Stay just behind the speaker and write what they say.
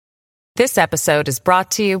This episode is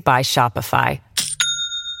brought to you by Shopify.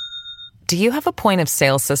 Do you have a point of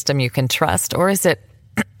sale system you can trust, or is it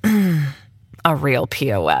a real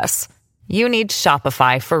POS? You need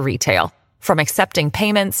Shopify for retail. From accepting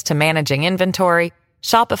payments to managing inventory,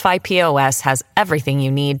 Shopify POS has everything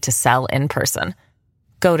you need to sell in person.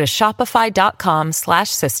 Go to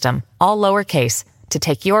shopify.com/system, all lowercase, to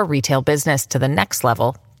take your retail business to the next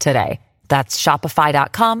level today. That's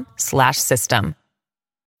shopify.com/system.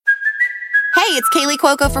 Hey, it's Kaylee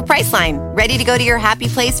Cuoco for Priceline. Ready to go to your happy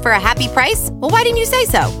place for a happy price? Well, why didn't you say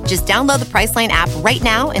so? Just download the Priceline app right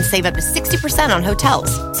now and save up to 60% on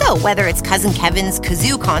hotels. So whether it's Cousin Kevin's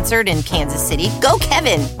Kazoo Concert in Kansas City, go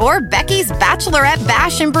Kevin, or Becky's Bachelorette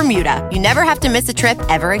Bash in Bermuda, you never have to miss a trip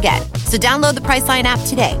ever again. So download the Priceline app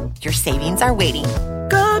today. Your savings are waiting.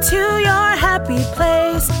 Go to your happy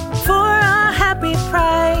place for a happy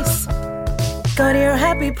price. Go to your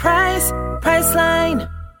happy price, Priceline.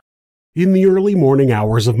 In the early morning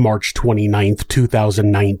hours of March 29th,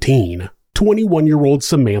 2019, 21-year-old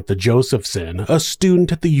Samantha Josephson, a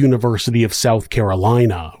student at the University of South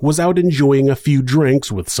Carolina, was out enjoying a few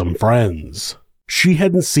drinks with some friends. She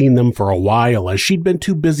hadn't seen them for a while as she'd been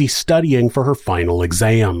too busy studying for her final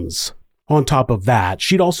exams. On top of that,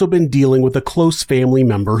 she'd also been dealing with a close family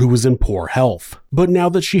member who was in poor health. But now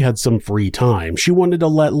that she had some free time, she wanted to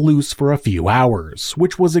let loose for a few hours,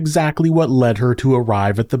 which was exactly what led her to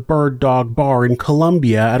arrive at the Bird Dog Bar in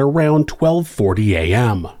Columbia at around 12:40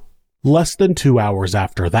 a.m. Less than 2 hours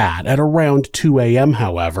after that, at around 2 a.m.,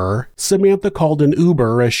 however, Samantha called an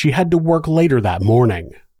Uber as she had to work later that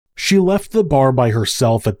morning. She left the bar by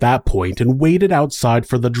herself at that point and waited outside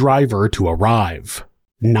for the driver to arrive.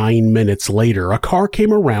 9 minutes later, a car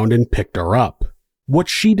came around and picked her up. What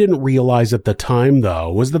she didn't realize at the time,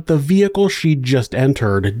 though, was that the vehicle she'd just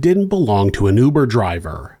entered didn't belong to an Uber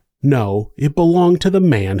driver. No, it belonged to the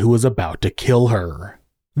man who was about to kill her.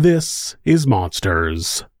 This is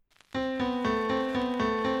Monsters.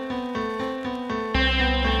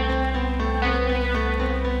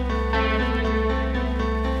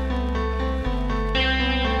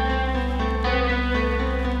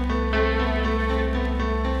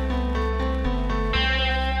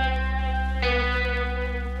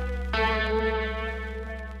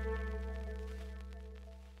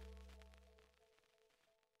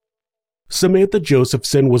 Samantha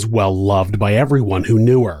Josephson was well loved by everyone who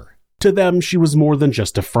knew her. To them, she was more than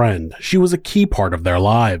just a friend. She was a key part of their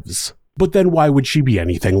lives. But then why would she be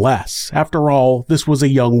anything less? After all, this was a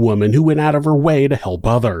young woman who went out of her way to help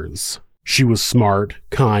others. She was smart,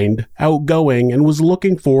 kind, outgoing, and was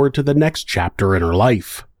looking forward to the next chapter in her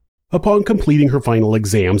life. Upon completing her final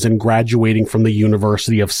exams and graduating from the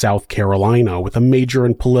University of South Carolina with a major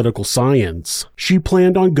in political science, she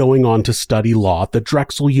planned on going on to study law at the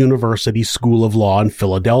Drexel University School of Law in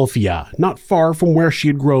Philadelphia, not far from where she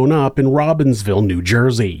had grown up in Robbinsville, New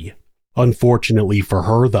Jersey. Unfortunately for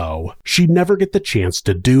her, though, she'd never get the chance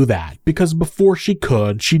to do that because before she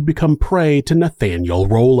could, she'd become prey to Nathaniel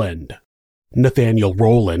Rowland. Nathaniel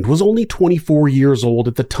Rowland was only 24 years old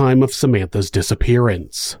at the time of Samantha's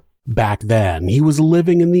disappearance. Back then, he was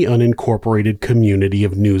living in the unincorporated community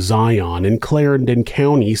of New Zion in Clarendon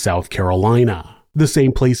County, South Carolina, the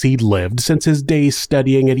same place he'd lived since his days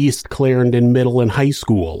studying at East Clarendon Middle and High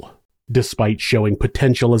School. Despite showing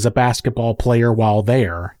potential as a basketball player while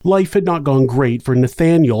there, life had not gone great for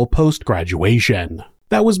Nathaniel post-graduation.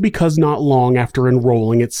 That was because not long after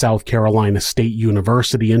enrolling at South Carolina State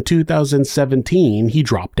University in 2017, he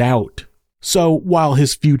dropped out. So, while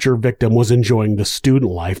his future victim was enjoying the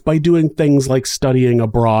student life by doing things like studying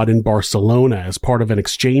abroad in Barcelona as part of an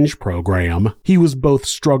exchange program, he was both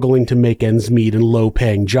struggling to make ends meet in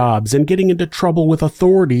low-paying jobs and getting into trouble with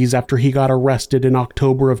authorities after he got arrested in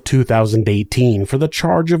October of 2018 for the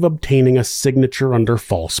charge of obtaining a signature under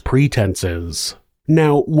false pretenses.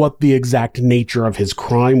 Now, what the exact nature of his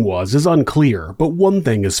crime was is unclear, but one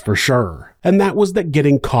thing is for sure, and that was that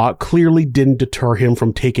getting caught clearly didn't deter him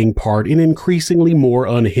from taking part in increasingly more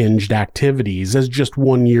unhinged activities, as just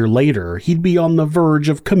 1 year later, he'd be on the verge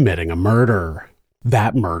of committing a murder.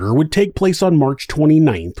 That murder would take place on March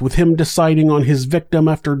 29th, with him deciding on his victim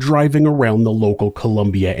after driving around the local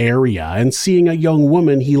Columbia area and seeing a young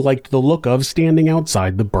woman he liked the look of standing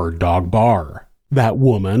outside the Bird Dog Bar. That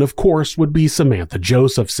woman, of course, would be Samantha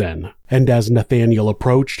Josephson, and as Nathaniel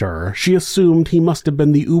approached her, she assumed he must have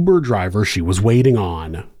been the Uber driver she was waiting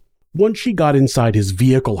on. Once she got inside his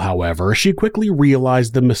vehicle, however, she quickly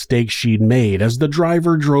realized the mistake she'd made as the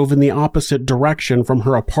driver drove in the opposite direction from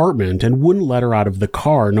her apartment and wouldn't let her out of the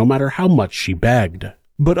car no matter how much she begged.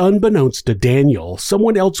 But unbeknownst to Daniel,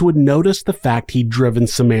 someone else would notice the fact he'd driven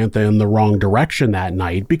Samantha in the wrong direction that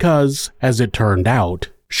night because, as it turned out,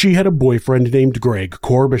 she had a boyfriend named Greg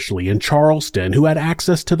Corbishley in Charleston who had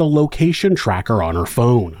access to the location tracker on her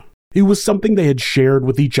phone. It was something they had shared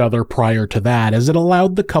with each other prior to that, as it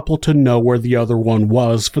allowed the couple to know where the other one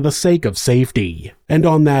was for the sake of safety. And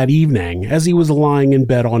on that evening, as he was lying in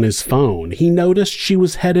bed on his phone, he noticed she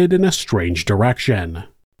was headed in a strange direction.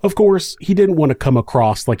 Of course, he didn't want to come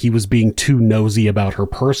across like he was being too nosy about her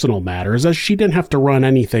personal matters, as she didn't have to run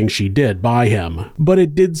anything she did by him. But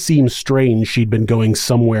it did seem strange she'd been going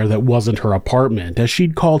somewhere that wasn't her apartment, as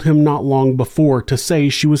she'd called him not long before to say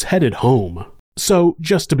she was headed home. So,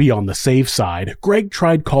 just to be on the safe side, Greg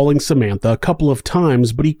tried calling Samantha a couple of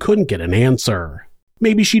times, but he couldn't get an answer.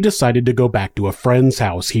 Maybe she decided to go back to a friend's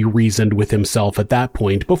house, he reasoned with himself at that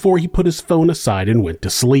point before he put his phone aside and went to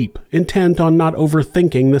sleep, intent on not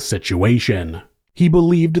overthinking the situation. He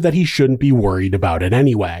believed that he shouldn't be worried about it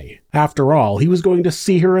anyway. After all, he was going to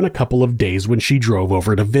see her in a couple of days when she drove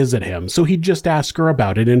over to visit him, so he'd just ask her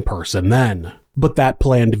about it in person then. But that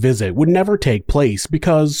planned visit would never take place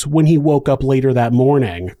because, when he woke up later that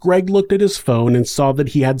morning, Greg looked at his phone and saw that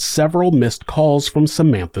he had several missed calls from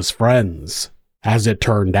Samantha's friends. As it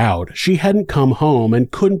turned out, she hadn't come home and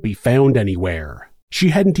couldn't be found anywhere. She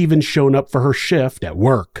hadn't even shown up for her shift at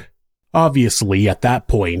work. Obviously, at that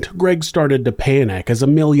point, Greg started to panic as a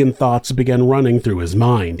million thoughts began running through his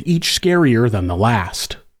mind, each scarier than the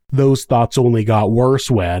last. Those thoughts only got worse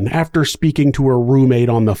when, after speaking to her roommate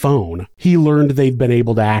on the phone, he learned they'd been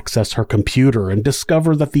able to access her computer and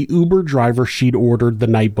discover that the Uber driver she'd ordered the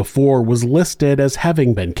night before was listed as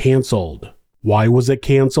having been canceled. Why was it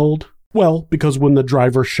canceled? Well, because when the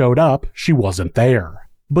driver showed up, she wasn't there.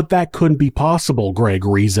 But that couldn't be possible, Greg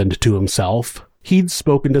reasoned to himself. He'd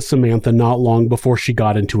spoken to Samantha not long before she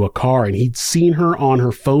got into a car, and he'd seen her on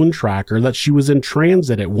her phone tracker that she was in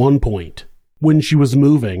transit at one point. When she was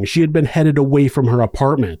moving, she had been headed away from her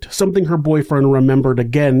apartment, something her boyfriend remembered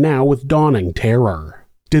again now with dawning terror.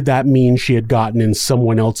 Did that mean she had gotten in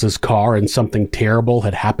someone else's car and something terrible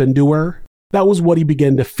had happened to her? That was what he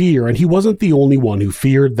began to fear, and he wasn't the only one who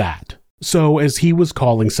feared that. So, as he was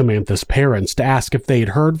calling Samantha's parents to ask if they'd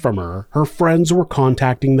heard from her, her friends were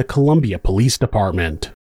contacting the Columbia Police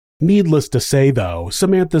Department. Needless to say, though,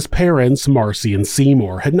 Samantha's parents, Marcy and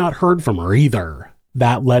Seymour, had not heard from her either.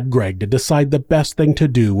 That led Greg to decide the best thing to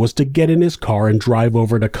do was to get in his car and drive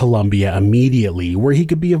over to Columbia immediately, where he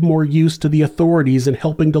could be of more use to the authorities in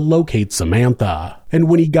helping to locate Samantha. And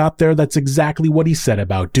when he got there, that's exactly what he set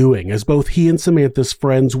about doing, as both he and Samantha's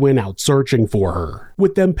friends went out searching for her,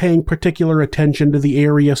 with them paying particular attention to the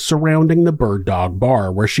area surrounding the Bird Dog Bar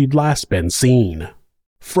where she'd last been seen.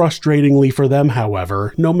 Frustratingly for them,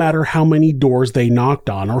 however, no matter how many doors they knocked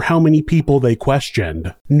on or how many people they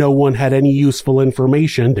questioned, no one had any useful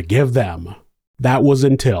information to give them. That was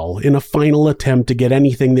until, in a final attempt to get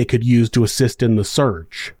anything they could use to assist in the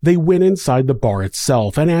search, they went inside the bar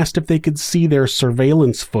itself and asked if they could see their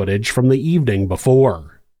surveillance footage from the evening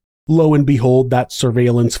before. Lo and behold, that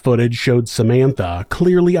surveillance footage showed Samantha,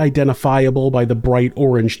 clearly identifiable by the bright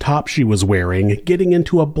orange top she was wearing, getting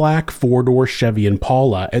into a black four-door Chevy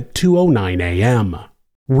Impala at 2:09 a.m.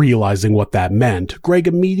 Realizing what that meant, Greg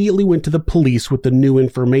immediately went to the police with the new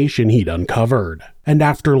information he'd uncovered. And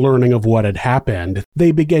after learning of what had happened,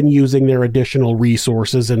 they began using their additional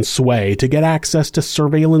resources and sway to get access to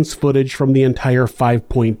surveillance footage from the entire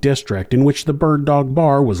 5-point district in which the Bird Dog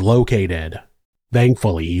Bar was located.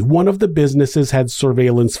 Thankfully, one of the businesses had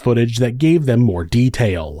surveillance footage that gave them more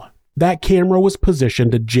detail. That camera was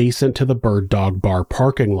positioned adjacent to the Bird Dog Bar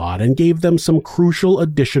parking lot and gave them some crucial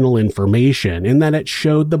additional information in that it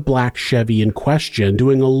showed the black Chevy in question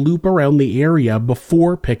doing a loop around the area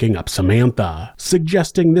before picking up Samantha,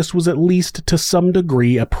 suggesting this was at least to some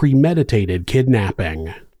degree a premeditated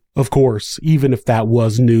kidnapping. Of course, even if that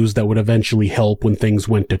was news that would eventually help when things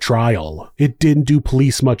went to trial, it didn't do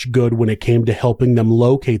police much good when it came to helping them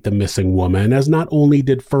locate the missing woman, as not only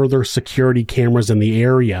did further security cameras in the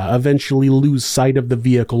area eventually lose sight of the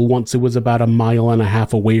vehicle once it was about 1.5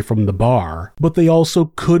 miles away from the bar, but they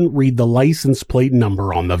also couldn't read the license plate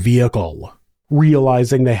number on the vehicle.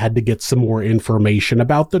 Realizing they had to get some more information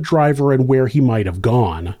about the driver and where he might have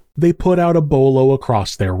gone, they put out a bolo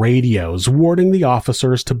across their radios, warning the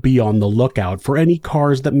officers to be on the lookout for any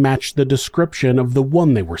cars that matched the description of the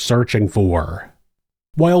one they were searching for.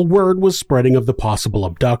 While word was spreading of the possible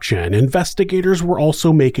abduction, investigators were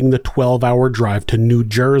also making the 12-hour drive to New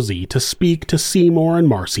Jersey to speak to Seymour and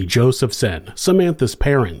Marcy Josephson, Samantha's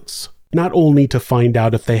parents. not only to find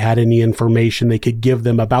out if they had any information they could give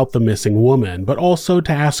them about the missing woman, but also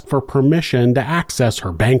to ask for permission to access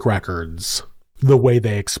her bank records. The way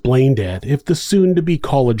they explained it, if the soon-to-be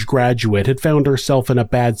college graduate had found herself in a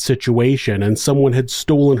bad situation and someone had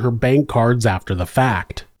stolen her bank cards after the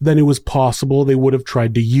fact, then it was possible they would have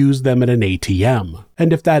tried to use them at an ATM.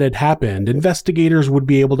 And if that had happened, investigators would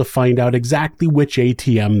be able to find out exactly which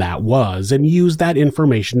ATM that was and use that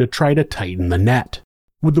information to try to tighten the net.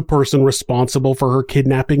 Would the person responsible for her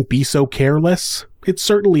kidnapping be so careless? It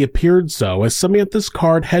certainly appeared so, as Samantha's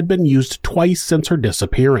card had been used twice since her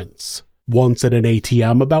disappearance. Once at an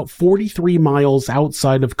ATM about 43 miles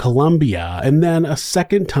outside of Columbia, and then a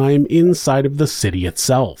second time inside of the city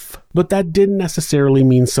itself. But that didn't necessarily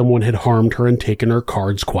mean someone had harmed her and taken her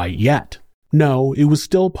cards quite yet. No, it was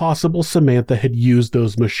still possible Samantha had used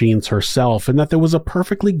those machines herself, and that there was a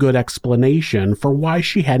perfectly good explanation for why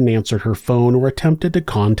she hadn't answered her phone or attempted to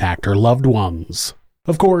contact her loved ones.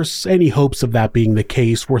 Of course, any hopes of that being the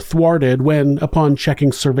case were thwarted when, upon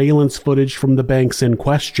checking surveillance footage from the banks in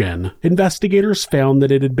question, investigators found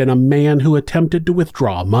that it had been a man who attempted to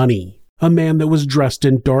withdraw money. A man that was dressed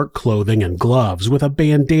in dark clothing and gloves, with a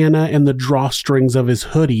bandana and the drawstrings of his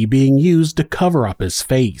hoodie being used to cover up his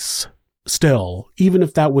face. Still, even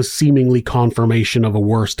if that was seemingly confirmation of a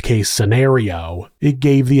worst-case scenario, it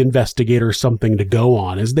gave the investigators something to go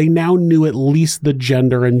on, as they now knew at least the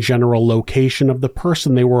gender and general location of the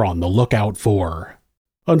person they were on the lookout for.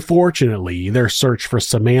 Unfortunately, their search for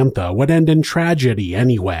Samantha would end in tragedy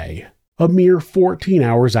anyway. A mere 14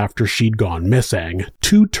 hours after she'd gone missing,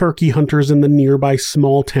 2 turkey hunters in the nearby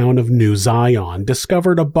small town of New Zion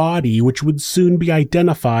discovered a body which would soon be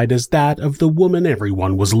identified as that of the woman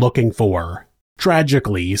everyone was looking for.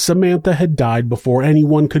 Tragically, Samantha had died before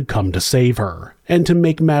anyone could come to save her, and to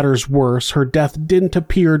make matters worse, her death didn't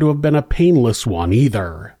appear to have been a painless one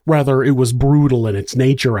either. Rather, it was brutal in its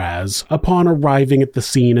nature as, upon arriving at the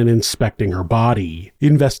scene and inspecting her body,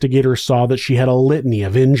 investigators saw that she had a litany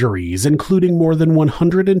of injuries, including more than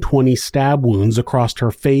 120 stab wounds across her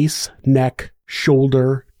face, neck,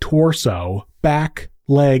 shoulder, torso, back,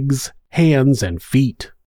 legs, hands, and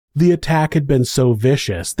feet. The attack had been so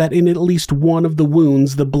vicious that in at least one of the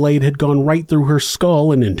wounds the blade had gone right through her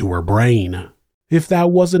skull and into her brain. If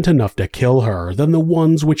that wasn't enough to kill her, then the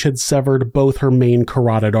ones which had severed both her main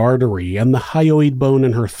carotid artery and the hyoid bone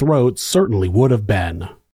in her throat certainly would have been.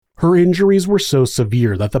 Her injuries were so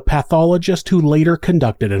severe that the pathologist who later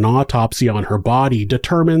conducted an autopsy on her body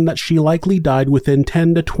determined that she likely died within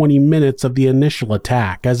 10 to 20 minutes of the initial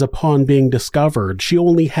attack, as upon being discovered, she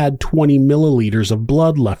only had 20 milliliters of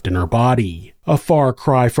blood left in her body, a far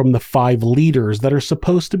cry from the 5 liters that are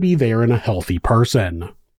supposed to be there in a healthy person.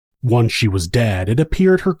 Once she was dead, it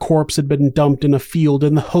appeared her corpse had been dumped in a field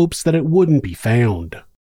in the hopes that it wouldn't be found.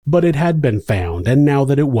 But it had been found, and now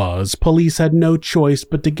that it was, police had no choice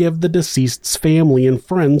but to give the deceased's family and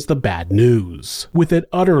friends the bad news, with it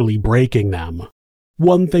utterly breaking them.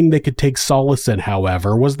 One thing they could take solace in,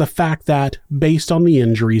 however, was the fact that, based on the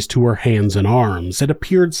injuries to her hands and arms, it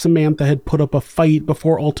appeared Samantha had put up a fight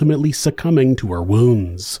before ultimately succumbing to her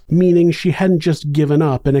wounds, meaning she hadn't just given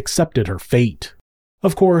up and accepted her fate.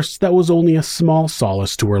 Of course, that was only a small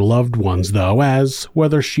solace to her loved ones, though, as,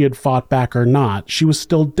 whether she had fought back or not, she was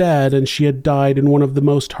still dead and she had died in one of the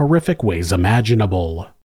most horrific ways imaginable.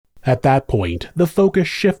 At that point, the focus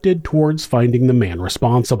shifted towards finding the man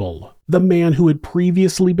responsible, the man who had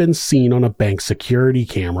previously been seen on a bank security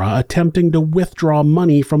camera attempting to withdraw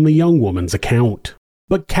money from the young woman's account.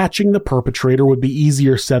 But catching the perpetrator would be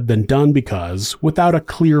easier said than done because, without a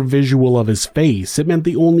clear visual of his face, it meant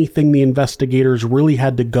the only thing the investigators really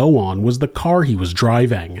had to go on was the car he was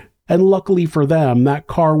driving. And luckily for them, that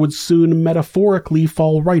car would soon metaphorically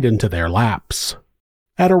fall right into their laps.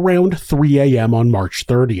 At around 3 a.m. on March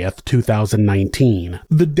 30th, 2019,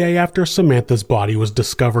 the day after Samantha's body was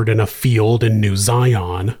discovered in a field in New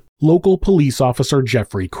Zion, local police officer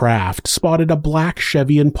Jeffrey Kraft spotted a black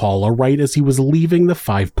Chevy Impala right as he was leaving the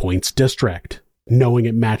Five Points district. Knowing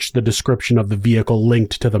it matched the description of the vehicle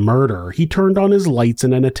linked to the murder, he turned on his lights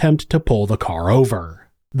in an attempt to pull the car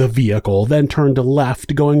over. The vehicle then turned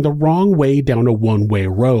left, going the wrong way down a one-way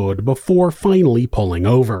road before finally pulling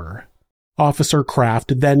over. Officer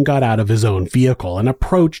Kraft then got out of his own vehicle and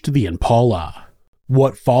approached the Impala.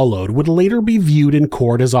 What followed would later be viewed in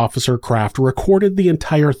court as Officer Kraft recorded the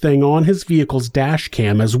entire thing on his vehicle's dash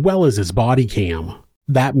cam as well as his body cam.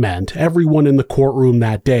 That meant everyone in the courtroom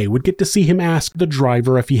that day would get to see him ask the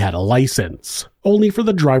driver if he had a license, only for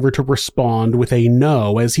the driver to respond with a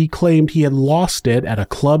no as he claimed he had lost it at a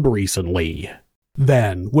club recently.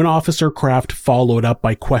 Then, when Officer Kraft followed up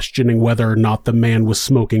by questioning whether or not the man was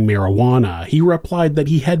smoking marijuana, he replied that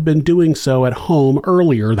he had been doing so at home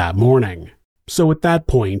earlier that morning. So at that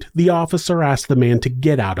point, the officer asked the man to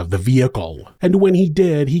get out of the vehicle, and when he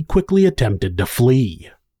did, he quickly attempted to flee.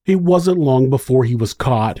 It wasn't long before he was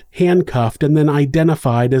caught, handcuffed, and then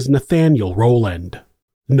identified as Nathaniel Rowland.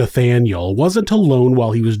 Nathaniel wasn't alone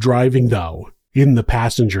while he was driving, though. In the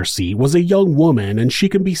passenger seat was a young woman, and she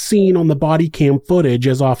can be seen on the body cam footage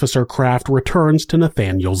as Officer Kraft returns to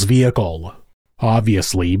Nathaniel's vehicle.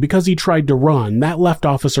 Obviously, because he tried to run, that left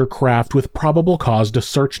Officer Kraft with probable cause to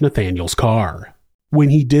search Nathaniel's car. When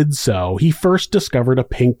he did so, he first discovered a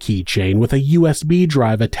pink keychain with a USB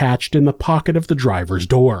drive attached in the pocket of the driver's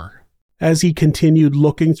door. As he continued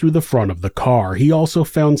looking through the front of the car, he also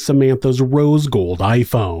found Samantha's rose gold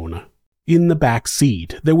iPhone. In the back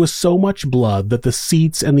seat, there was so much blood that the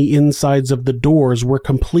seats and the insides of the doors were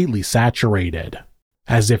completely saturated.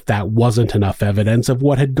 As if that wasn't enough evidence of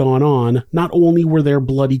what had gone on, not only were there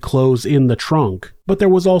bloody clothes in the trunk, but there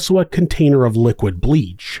was also a container of liquid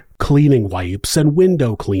bleach, cleaning wipes, and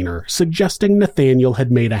window cleaner, suggesting Nathaniel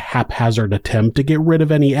had made a haphazard attempt to get rid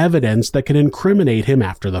of any evidence that could incriminate him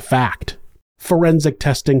after the fact. Forensic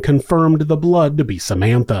testing confirmed the blood to be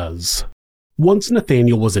Samantha's. Once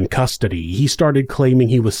Nathaniel was in custody, he started claiming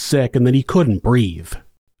he was sick and that he couldn't breathe.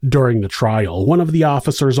 During the trial, one of the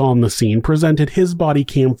officers on the scene presented his body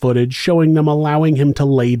cam footage showing them allowing him to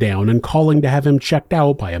lay down and calling to have him checked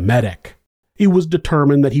out by a medic. It was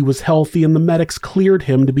determined that he was healthy and the medics cleared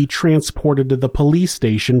him to be transported to the police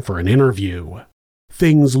station for an interview.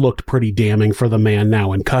 Things looked pretty damning for the man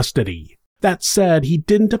now in custody. That said, he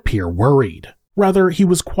didn't appear worried. Rather, he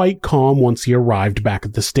was quite calm once he arrived back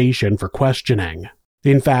at the station for questioning.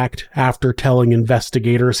 In fact, after telling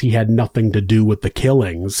investigators he had nothing to do with the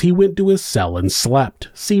killings, he went to his cell and slept,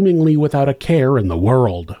 seemingly without a care in the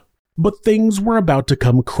world. But things were about to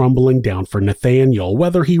come crumbling down for Nathaniel,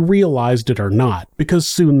 whether he realized it or not, because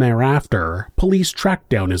soon thereafter, police tracked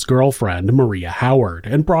down his girlfriend, Maria Howard,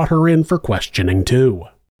 and brought her in for questioning too.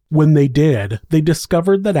 When they did, they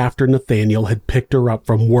discovered that after Nathaniel had picked her up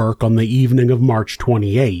from work on the evening of March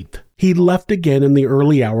 28th, he'd left again in the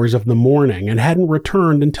early hours of the morning and hadn't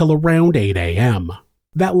returned until around 8 a.m.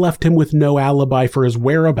 That left him with no alibi for his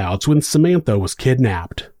whereabouts when Samantha was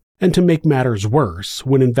kidnapped. And to make matters worse,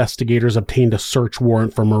 when investigators obtained a search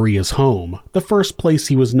warrant for Maria's home, the first place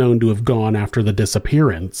he was known to have gone after the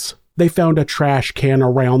disappearance, they found a trash can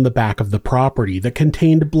around the back of the property that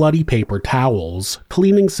contained bloody paper towels,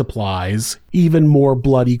 cleaning supplies, even more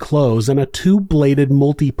bloody clothes, and a two-bladed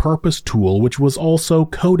multi-purpose tool which was also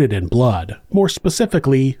coated in blood, more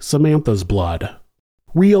specifically, Samantha's blood.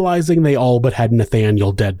 Realizing they all but had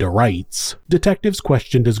Nathaniel dead to rights, detectives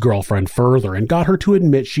questioned his girlfriend further and got her to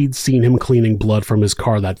admit she'd seen him cleaning blood from his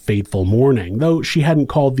car that fateful morning, though she hadn't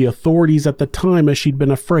called the authorities at the time as she'd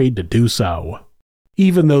been afraid to do so.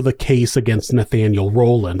 Even though the case against Nathaniel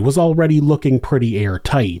Rowland was already looking pretty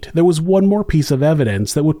airtight, there was one more piece of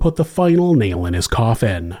evidence that would put the final nail in his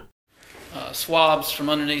coffin. Swabs from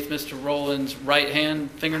underneath Mr. Rowland's right hand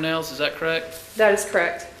fingernails, is that correct? That is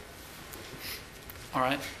correct. All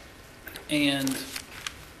right. And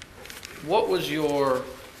what was your,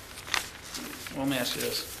 let me ask you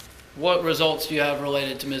this. What results do you have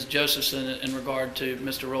related to Ms. Josephson in regard to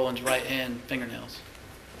Mr. Rowland's right hand fingernails?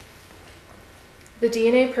 The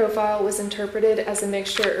DNA profile was interpreted as a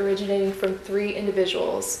mixture originating from 3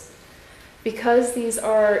 individuals. Because these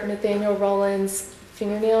are Nathaniel Rowland's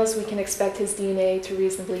fingernails, we can expect his DNA to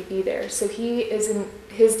reasonably be there. So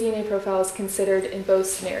his DNA profile is considered in both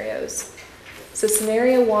scenarios. So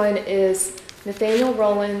scenario 1 is Nathaniel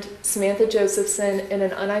Rowland, Samantha Josephson, and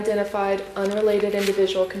an unidentified, unrelated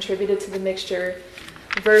individual contributed to the mixture,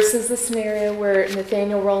 versus the scenario where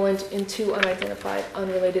Nathaniel Rowland and 2 unidentified,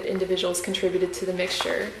 unrelated individuals contributed to the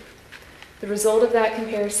mixture. The result of that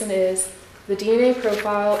comparison is the DNA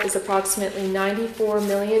profile is approximately 94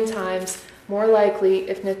 million times more likely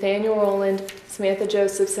if Nathaniel Rowland, Samantha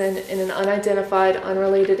Josephson, and an unidentified,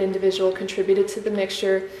 unrelated individual contributed to the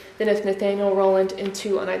mixture than if Nathaniel Rowland and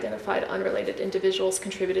 2 unidentified, unrelated individuals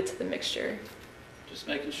contributed to the mixture. Just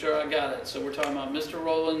making sure I got it. So we're talking about Mr.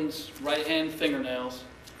 Rowland's right-hand fingernails,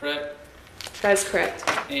 correct? That is correct.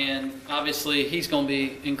 And obviously he's going to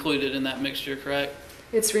be included in that mixture, correct?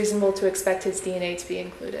 It's reasonable to expect his DNA to be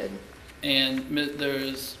included. And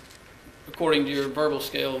there's, according to your verbal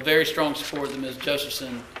scale, very strong support that Ms.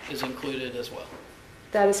 Josephson is included as well.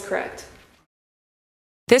 That is correct.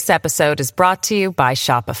 This episode is brought to you by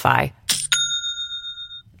Shopify.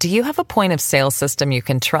 Do you have a point of sale system you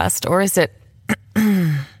can trust, or is it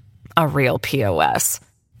a real POS?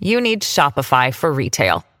 you need Shopify for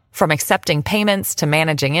retail. From accepting payments to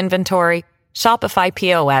managing inventory, Shopify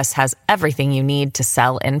POS has everything you need to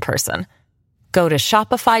sell in person. Go to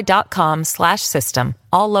shopify.com/system,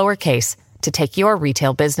 all lowercase, to take your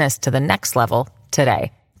retail business to the next level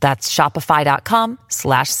today. That's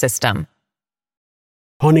shopify.com/system.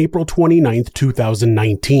 On April 29,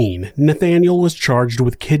 2019, Nathaniel was charged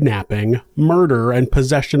with kidnapping, murder, and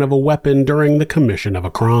possession of a weapon during the commission of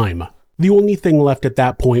a crime. The only thing left at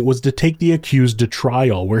that point was to take the accused to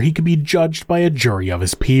trial where he could be judged by a jury of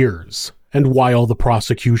his peers. And while the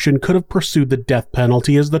prosecution could have pursued the death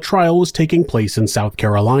penalty as the trial was taking place in South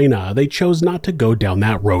Carolina, they chose not to go down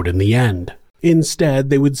that road in the end. Instead,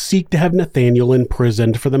 they would seek to have Nathaniel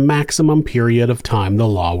imprisoned for the maximum period of time the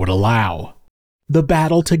law would allow. The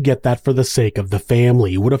battle to get that for the sake of the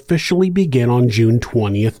family would officially begin on June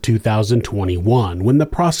 20th, 2021, when the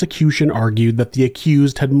prosecution argued that the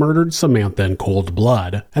accused had murdered Samantha in cold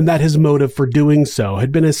blood, and that his motive for doing so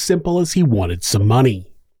had been as simple as he wanted some money.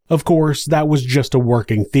 Of course, that was just a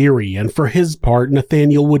working theory, and for his part,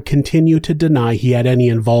 Nathaniel would continue to deny he had any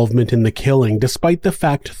involvement in the killing, despite the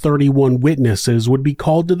fact 31 witnesses would be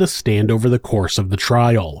called to the stand over the course of the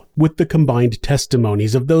trial, with the combined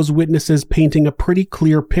testimonies of those witnesses painting a pretty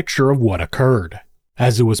clear picture of what occurred.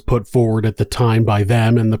 As it was put forward at the time by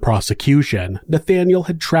them and the prosecution, Nathaniel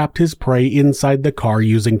had trapped his prey inside the car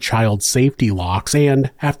using child safety locks and,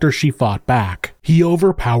 after she fought back, he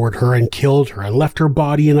overpowered her and killed her and left her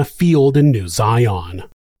body in a field in New Zion.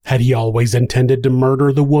 Had he always intended to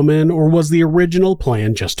murder the woman, or was the original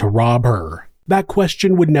plan just to rob her? That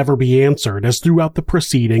question would never be answered, as throughout the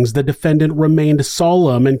proceedings the defendant remained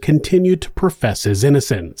solemn and continued to profess his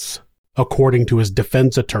innocence. According to his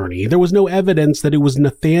defense attorney, there was no evidence that it was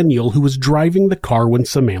Nathaniel who was driving the car when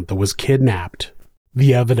Samantha was kidnapped.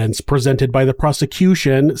 The evidence presented by the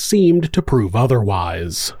prosecution seemed to prove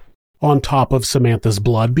otherwise. On top of Samantha's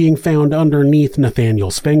blood being found underneath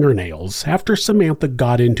Nathaniel's fingernails, after Samantha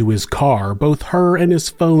got into his car, both her and his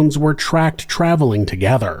phones were tracked traveling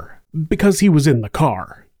together, because he was in the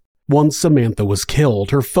car. Once Samantha was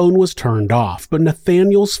killed, her phone was turned off, but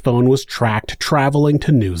Nathaniel's phone was tracked traveling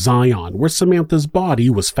to New Zion, where Samantha's body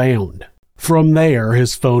was found. From there,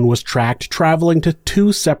 his phone was tracked traveling to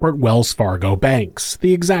 2 separate Wells Fargo banks,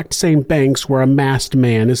 the exact same banks where a masked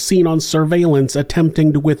man is seen on surveillance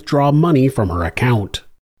attempting to withdraw money from her account.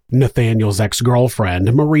 Nathaniel's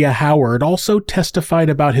ex-girlfriend, Maria Howard, also testified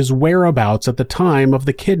about his whereabouts at the time of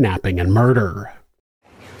the kidnapping and murder.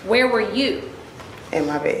 Where were you? In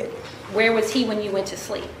my bed. Where was he when you went to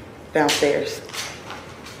sleep? Downstairs.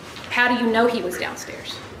 How do you know he was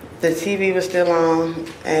downstairs? The TV was still on,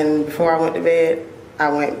 and before I went to bed,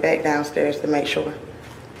 I went back downstairs to make sure.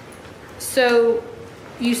 So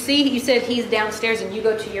you said he's downstairs and you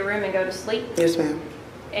go to your room and go to sleep? Yes, ma'am.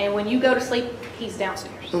 And when you go to sleep, he's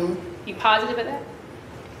downstairs? Mm-hmm. You positive of that?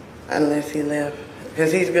 Unless he left,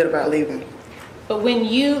 because he's good about leaving. But when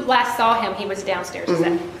you last saw him, he was downstairs, is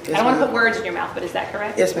that? Yes, I don't want to ma'am. put words in your mouth, but is that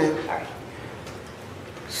correct? Yes, ma'am. All right.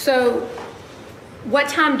 So what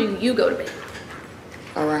time do you go to bed?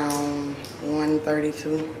 Around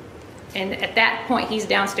 1:32. And at that point, he's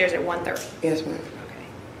downstairs at 1:30? Yes, ma'am. Okay.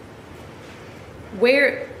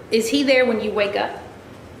 Where, is he there when you wake up?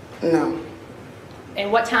 No.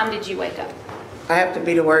 And what time did you wake up? I have to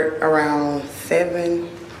be to work around 7,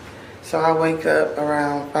 so I wake up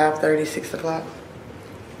around 5:30, 6 o'clock.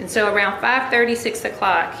 And so around 5:30, 6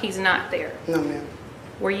 o'clock, he's not there. No, ma'am.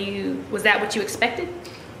 Was that what you expected?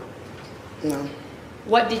 No.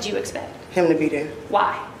 What did you expect? Him to be there.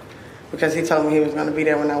 Why? Because he told me he was going to be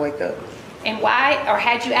there when I wake up. And why, or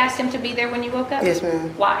had you asked him to be there when you woke up? Yes,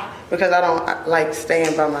 ma'am. Why? Because I don't like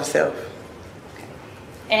staying by myself.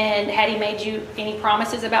 And had he made you any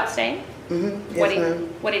promises about staying? Mm-hmm. Yes,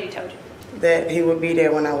 ma'am. What did he tell you? That he would be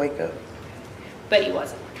there when I wake up. But he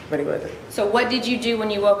wasn't. But he wasn't. So what did you do when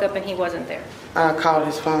you woke up and he wasn't there? I called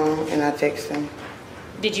his phone and I texted him.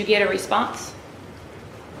 Did you get a response?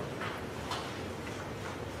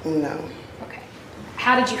 No. Okay.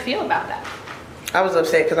 How did you feel about that? I was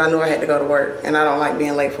upset because I knew I had to go to work and I don't like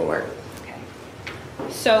being late for work. Okay.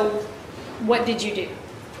 So what did you do?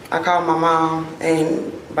 I called my mom,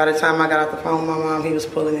 and by the time I got off the phone with my mom, he was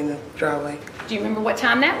pulling in the driveway. Do you remember what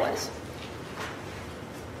time that was?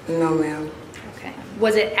 No, ma'am. Okay.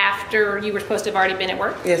 Was it after you were supposed to have already been at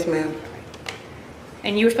work? Yes, ma'am.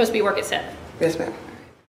 And you were supposed to be at work at 7? Yes, ma'am.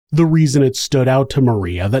 The reason it stood out to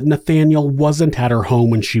Maria that Nathaniel wasn't at her home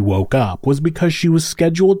when she woke up was because she was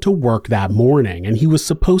scheduled to work that morning and he was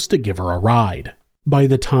supposed to give her a ride. By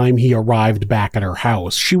the time he arrived back at her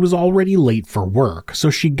house, she was already late for work, so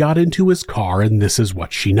she got into his car and this is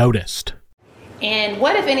what she noticed. And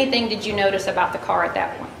what, if anything, did you notice about the car at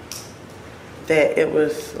that point? That it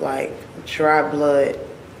was like dry blood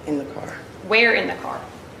in the car. Where in the car?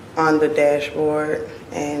 On the dashboard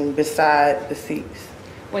and beside the seats.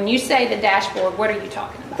 When you say the dashboard, what are you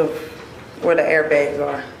talking about? Where the airbags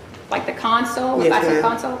are. Like the console? Yes, ma'am.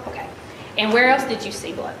 Console? Okay. And where else did you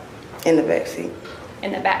see blood? In the back seat.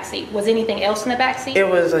 In the back seat. Was anything else in the back seat? It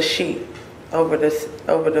was a sheet over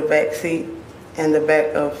the back seat and the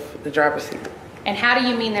back of the driver's seat. And how do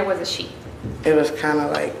you mean there was a sheet? It was kind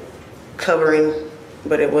of like covering,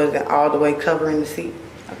 but it wasn't all the way covering the seat.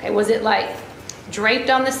 Okay. Was it like draped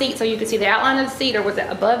on the seat so you could see the outline of the seat, or was it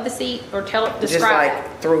above the seat? Or describe just like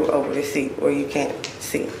that. through over the seat where you can't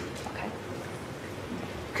see. Okay.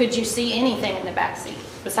 Could you see anything in the back seat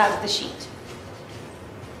besides the sheet?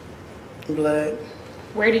 Blood.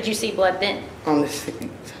 Where did you see blood then? On the seat.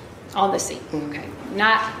 On the seat. Mm-hmm. Okay.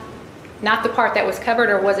 Not the part that was covered,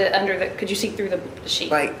 or was it under the? Could you see through the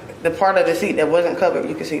sheet? Like the part of the seat that wasn't covered,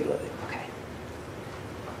 you could see blood. Okay.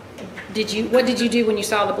 What did you do when you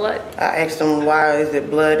saw the blood? I asked him, why is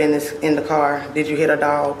it blood in the car? Did you hit a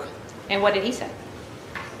dog? And what did he say?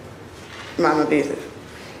 Mind my business.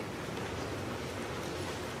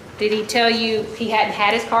 Did he tell you he hadn't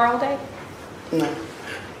had his car all day? No.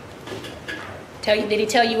 Did he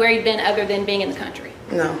tell you where he'd been other than being in the country?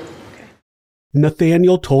 No.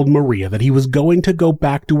 Nathaniel told Maria that he was going to go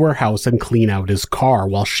back to her house and clean out his car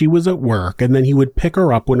while she was at work, and then he would pick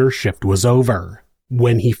her up when her shift was over.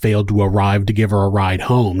 When he failed to arrive to give her a ride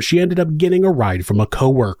home, she ended up getting a ride from a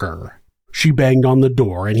coworker. She banged on the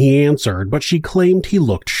door and he answered, but she claimed he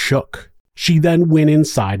looked shook. She then went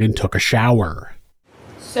inside and took a shower.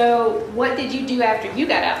 So what did you do after you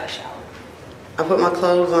got out of the shower? I put my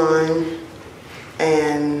clothes on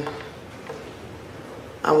and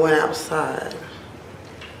I went outside.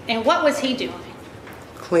 And what was he doing?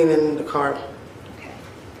 Cleaning the car. Okay.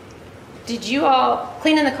 Did you all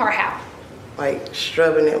cleaning the car how? Like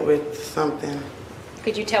scrubbing it with something.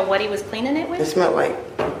 Could you tell what he was cleaning it with?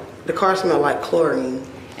 The car smelled like chlorine.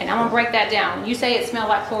 And I'm gonna break that down. You say it smelled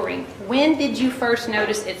like chlorine. When did you first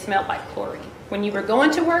notice it smelled like chlorine? When you were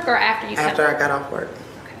going to work or after you? After I got off work.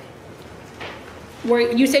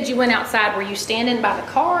 Okay. You said you went outside. Were you standing by the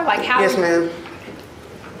car? Like how? Yes, ma'am.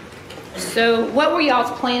 So what were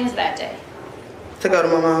y'all's plans that day? To go to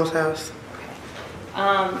my mom's house.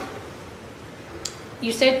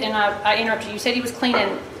 You said, and I interrupted you, you said he was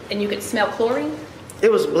cleaning and you could smell chlorine?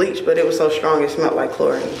 It was bleach, but it was so strong it smelled like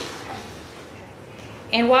chlorine.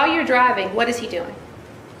 And while you're driving, what is he doing?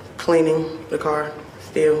 Cleaning the car,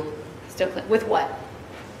 still. Still clean. With what?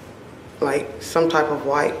 Like some type of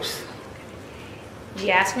wipes. Did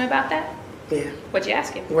you ask him about that? Yeah. What'd you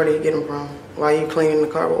ask him? Where do you get them from? Why are you cleaning the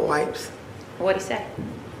car with wipes? What'd he say?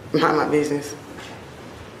 Mind my business.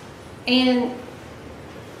 And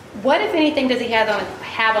what, if anything, does he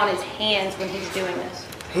have on his hands when he's doing this?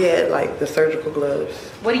 He had like the surgical gloves.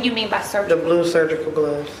 What do you mean by surgical? The blue surgical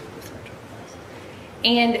gloves.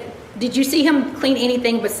 And did you see him clean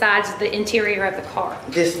anything besides the interior of the car?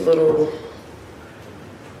 This little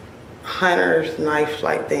hunter's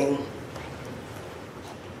knife-like thing.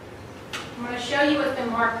 I'm going to show you what's been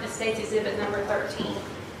marked as State's Exhibit number 13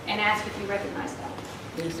 and ask if you recognize that.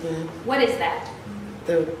 Yes, ma'am. What is that?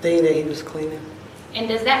 The thing that he was cleaning. And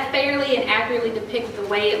does that fairly and accurately depict the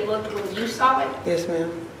way it looked when you saw it? Yes,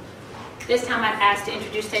 ma'am. This time I've asked to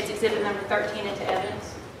introduce State's Exhibit number 13 into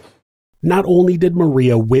evidence. Not only did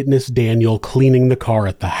Maria witness Daniel cleaning the car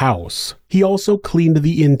at the house, he also cleaned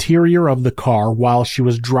the interior of the car while she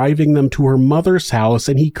was driving them to her mother's house,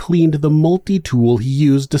 and he cleaned the multi-tool he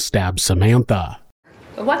used to stab Samantha.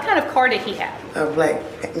 What kind of car did he have? A black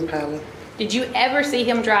Impala. Did you ever see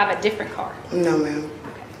him drive a different car? No, ma'am.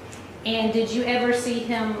 Okay. And did you ever see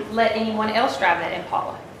him let anyone else drive that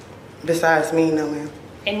Impala? Besides me, no, ma'am.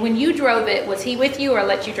 And when you drove it, was he with you or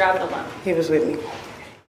let you drive it alone? He was with me.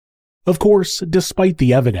 Of course, despite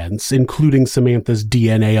the evidence, including Samantha's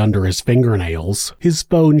DNA under his fingernails, his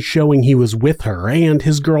phone showing he was with her, and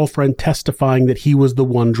his girlfriend testifying that he was the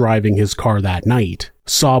one driving his car that night,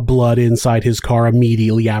 saw blood inside his car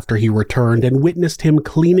immediately after he returned and witnessed him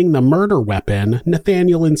cleaning the murder weapon,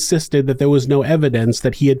 Nathaniel insisted that there was no evidence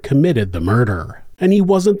that he had committed the murder. And he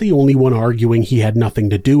wasn't the only one arguing he had nothing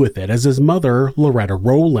to do with it, as his mother, Loretta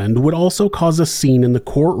Rowland, would also cause a scene in the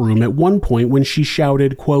courtroom at one point when she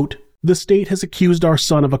shouted, quote, "The state has accused our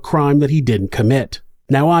son of a crime that he didn't commit.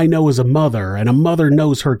 Now I know as a mother, and a mother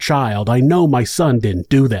knows her child, I know my son didn't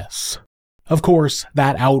do this." Of course,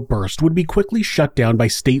 that outburst would be quickly shut down by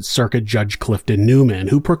State Circuit Judge Clifton Newman,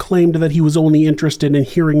 who proclaimed that he was only interested in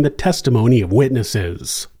hearing the testimony of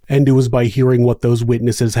witnesses. And it was by hearing what those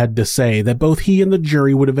witnesses had to say that both he and the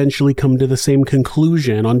jury would eventually come to the same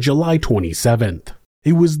conclusion on July 27th.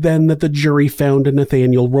 It was then that the jury found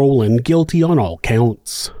Nathaniel Rowland guilty on all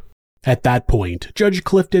counts. At that point, Judge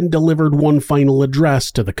Clifton delivered one final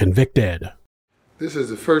address to the convicted. This is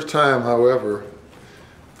the first time, however,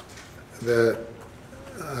 that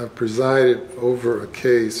I've presided over a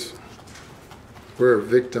case where a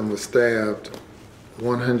victim was stabbed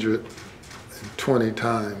 120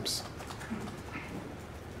 times.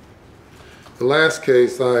 The last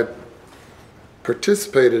case I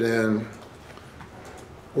participated in,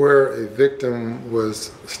 where a victim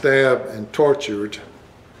was stabbed and tortured,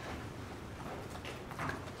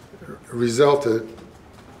 resulted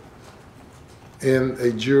in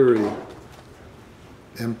a jury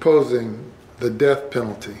imposing the death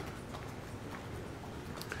penalty,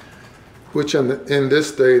 which in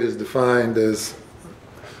this state is defined as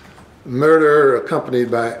murder accompanied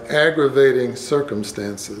by aggravating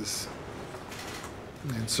circumstances.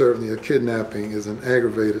 And certainly a kidnapping is an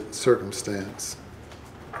aggravated circumstance.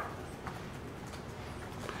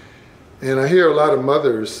 And I hear a lot of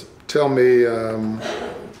mothers tell me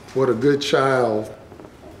what a good child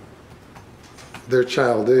their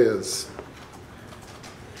child is.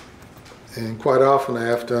 And quite often I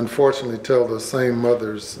have to unfortunately tell the same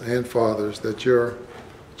mothers and fathers that your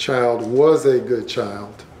child was a good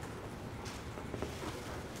child.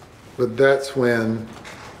 But that's when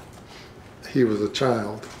he was a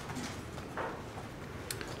child.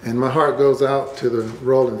 And my heart goes out to the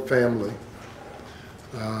Rowland family,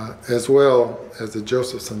 as well as the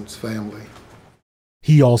Josephson's family.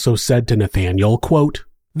 He also said to Nathaniel, quote,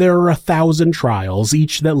 "There are 1,000 trials,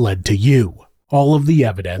 each that led to you. All of the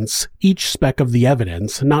evidence, each speck of the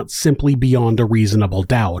evidence, not simply beyond a reasonable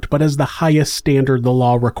doubt, but as the highest standard the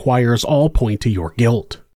law requires, all point to your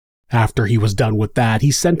guilt." After he was done with that,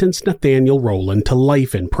 he sentenced Nathaniel Rowland to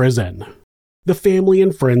life in prison. The family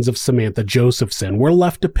and friends of Samantha Josephson were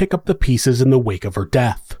left to pick up the pieces in the wake of her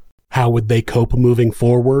death. How would they cope moving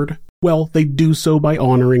forward? Well, they'd do so by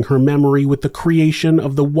honoring her memory with the creation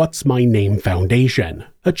of the What's My Name Foundation,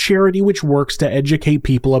 a charity which works to educate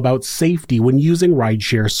people about safety when using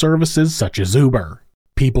rideshare services such as Uber.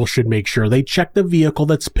 People should make sure they check the vehicle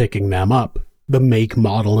that's picking them up. The make,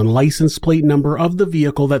 model, and license plate number of the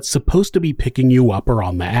vehicle that's supposed to be picking you up are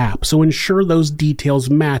on the app, so ensure those details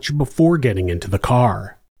match before getting into the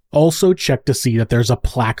car. Also check to see that there's a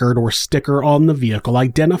placard or sticker on the vehicle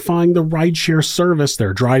identifying the rideshare service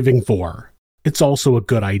they're driving for. It's also a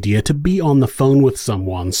good idea to be on the phone with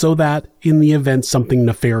someone so that, in the event something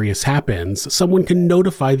nefarious happens, someone can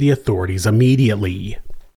notify the authorities immediately.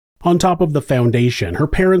 On top of the foundation, her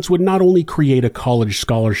parents would not only create a college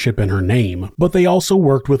scholarship in her name, but they also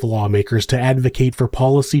worked with lawmakers to advocate for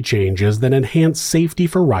policy changes that enhance safety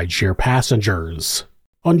for rideshare passengers.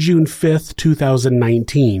 On June 5,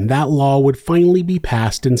 2019, that law would finally be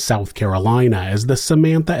passed in South Carolina as the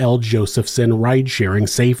Samantha L. Josephson Ride-Sharing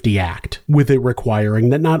Safety Act, with it requiring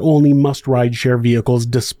that not only must rideshare vehicles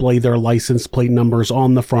display their license plate numbers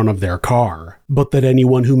on the front of their car, but that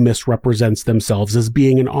anyone who misrepresents themselves as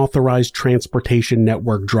being an authorized transportation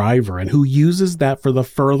network driver and who uses that for the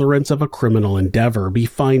furtherance of a criminal endeavor be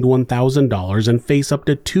fined $1,000 and face up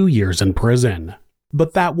to 2 years in prison.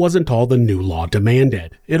 But that wasn't all the new law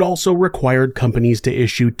demanded. It also required companies to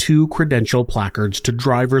issue 2 credential placards to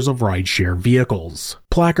drivers of rideshare vehicles.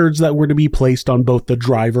 Placards that were to be placed on both the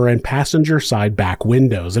driver and passenger side back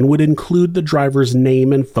windows and would include the driver's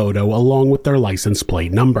name and photo along with their license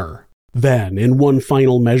plate number. Then, in one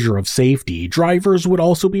final measure of safety, drivers would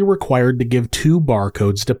also be required to give 2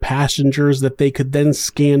 barcodes to passengers that they could then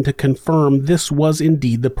scan to confirm this was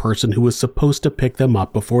indeed the person who was supposed to pick them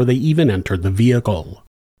up before they even entered the vehicle.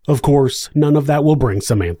 Of course, none of that will bring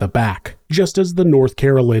Samantha back, just as the North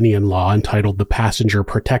Carolinian law entitled the Passenger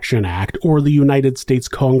Protection Act or the United States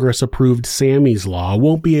Congress-approved Sammy's Law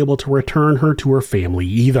won't be able to return her to her family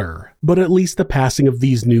either. But at least the passing of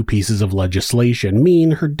these new pieces of legislation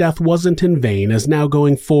mean her death wasn't in vain, as now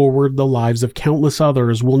going forward the lives of countless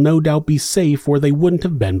others will no doubt be safe where they wouldn't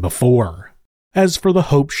have been before. As for the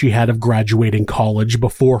hope she had of graduating college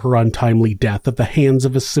before her untimely death at the hands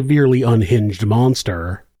of a severely unhinged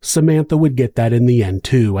monster, Samantha would get that in the end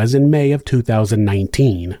too, as in May of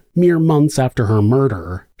 2019, mere months after her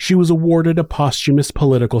murder, she was awarded a posthumous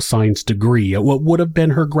political science degree at what would have been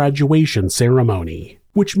her graduation ceremony,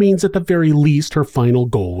 which means at the very least her final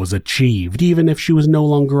goal was achieved, even if she was no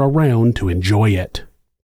longer around to enjoy it.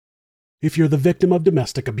 If you're the victim of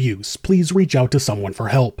domestic abuse, please reach out to someone for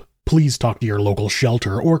help. Please talk to your local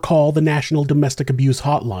shelter or call the National Domestic Abuse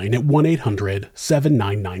Hotline at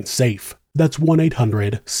 1-800-799-SAFE. That's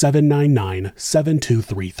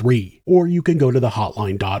 1-800-799-7233. Or you can go to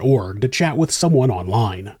thehotline.org to chat with someone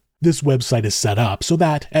online. This website is set up so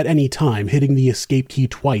that, at any time, hitting the escape key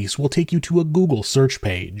twice will take you to a Google search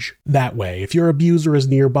page. That way, if your abuser is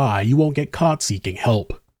nearby, you won't get caught seeking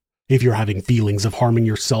help. If you're having feelings of harming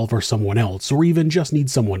yourself or someone else, or even just need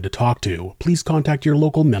someone to talk to, please contact your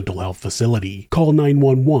local mental health facility. Call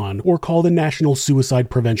 911 or call the National Suicide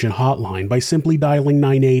Prevention Hotline by simply dialing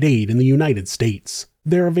 988 in the United States.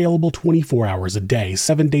 They're available 24 hours a day,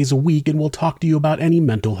 7 days a week, and will talk to you about any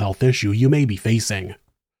mental health issue you may be facing.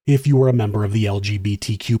 If you are a member of the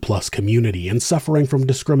LGBTQ+ community and suffering from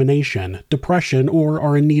discrimination, depression, or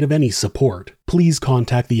are in need of any support, please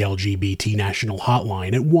contact the LGBT National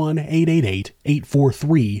Hotline at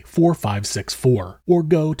 1-888-843-4564 or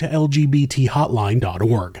go to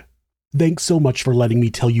lgbthotline.org. Thanks so much for letting me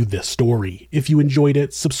tell you this story. If you enjoyed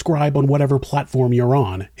it, subscribe on whatever platform you're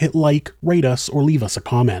on, hit like, rate us, or leave us a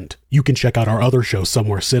comment. You can check out our other show,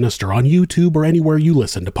 Somewhere Sinister, on YouTube or anywhere you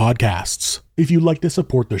listen to podcasts. If you'd like to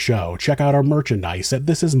support the show, check out our merchandise at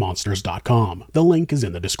thisismonsters.com. The link is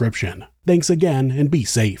in the description. Thanks again, and be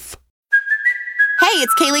safe. Hey,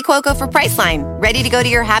 it's Kaylee Cuoco for Priceline. Ready to go to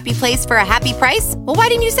your happy place for a happy price? Well, why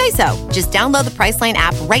didn't you say so? Just download the Priceline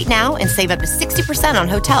app right now and save up to 60% on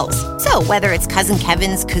hotels. So whether it's Cousin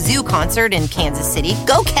Kevin's Kazoo Concert in Kansas City,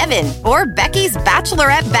 go Kevin, or Becky's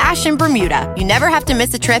Bachelorette Bash in Bermuda, you never have to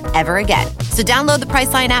miss a trip ever again. So download the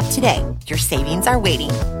Priceline app today. Your savings are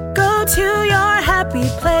waiting. Go to your happy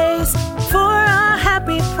place for a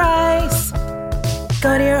happy price.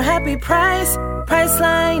 Go to your happy price,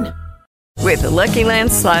 Priceline. With the Lucky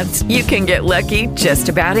Land Slots, you can get lucky just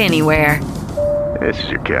about anywhere. This is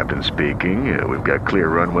your captain speaking. We've got clear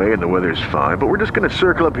runway and the weather's fine, but we're just going to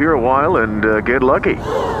circle up here a while and get lucky.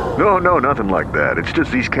 No, nothing like that. It's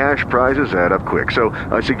just these cash prizes add up quick. So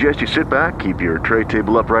I suggest you sit back, keep your tray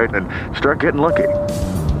table upright, and start getting lucky.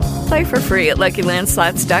 Play for free at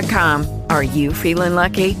LuckyLandSlots.com. Are you feeling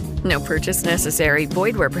lucky? No purchase necessary.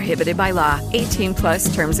 Void where prohibited by law.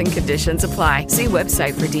 18+ terms and conditions apply. See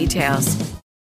website for details.